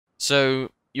So,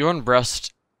 you're on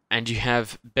Rust, and you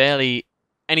have barely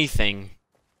anything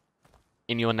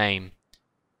in your name.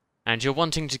 And you're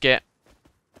wanting to get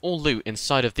all loot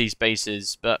inside of these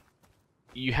bases, but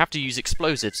you have to use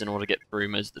explosives in order to get through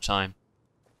most of the time.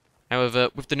 However,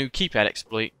 with the new keypad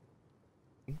exploit,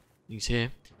 use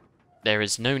here, there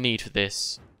is no need for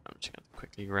this. I'm just going to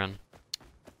quickly run.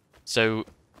 So,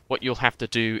 what you'll have to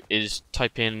do is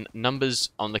type in numbers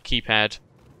on the keypad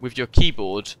with your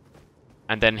keyboard,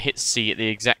 and then hit C at the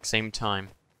exact same time.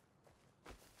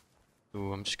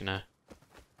 Ooh, I'm just gonna...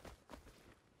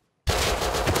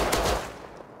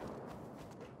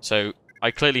 So,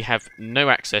 I clearly have no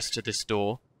access to this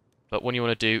door, but what you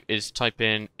want to do is type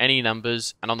in any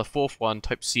numbers, and on the fourth one,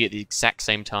 type C at the exact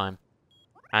same time.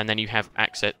 And then you have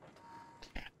access...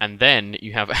 And then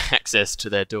you have access to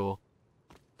their door.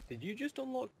 Did you just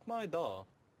unlock my door?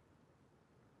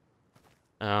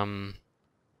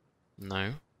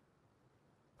 No.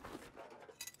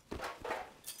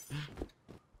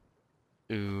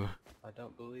 Ooh. I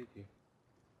don't believe you.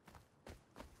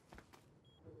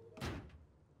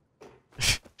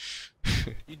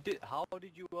 You did. How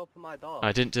did you open my door?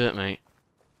 I didn't do it, mate.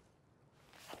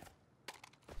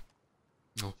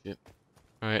 Oh, shit.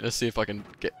 Alright, let's see if I can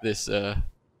get this, Okay,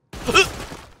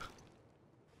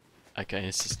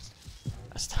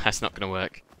 that's not gonna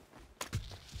work.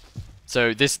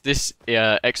 So this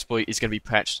exploit is gonna be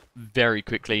patched very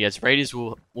quickly, as raiders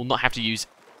will not have to use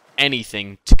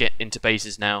anything to get into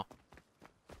bases now.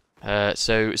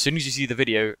 So as soon as you see the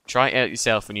video, try it out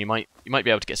yourself, and you might be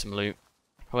able to get some loot.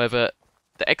 However,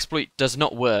 the exploit does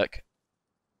not work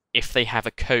if they have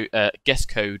a guess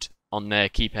code on their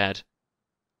keypad.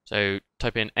 So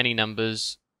type in any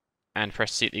numbers and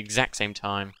press C at the exact same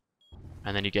time,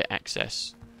 and then you get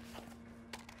access.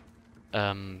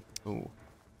 Ooh.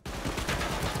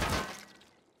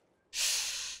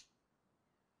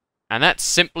 And that's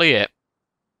simply it.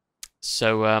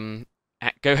 So,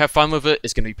 go have fun with it.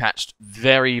 It's going to be patched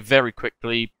very, very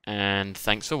quickly, and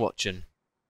thanks for watching.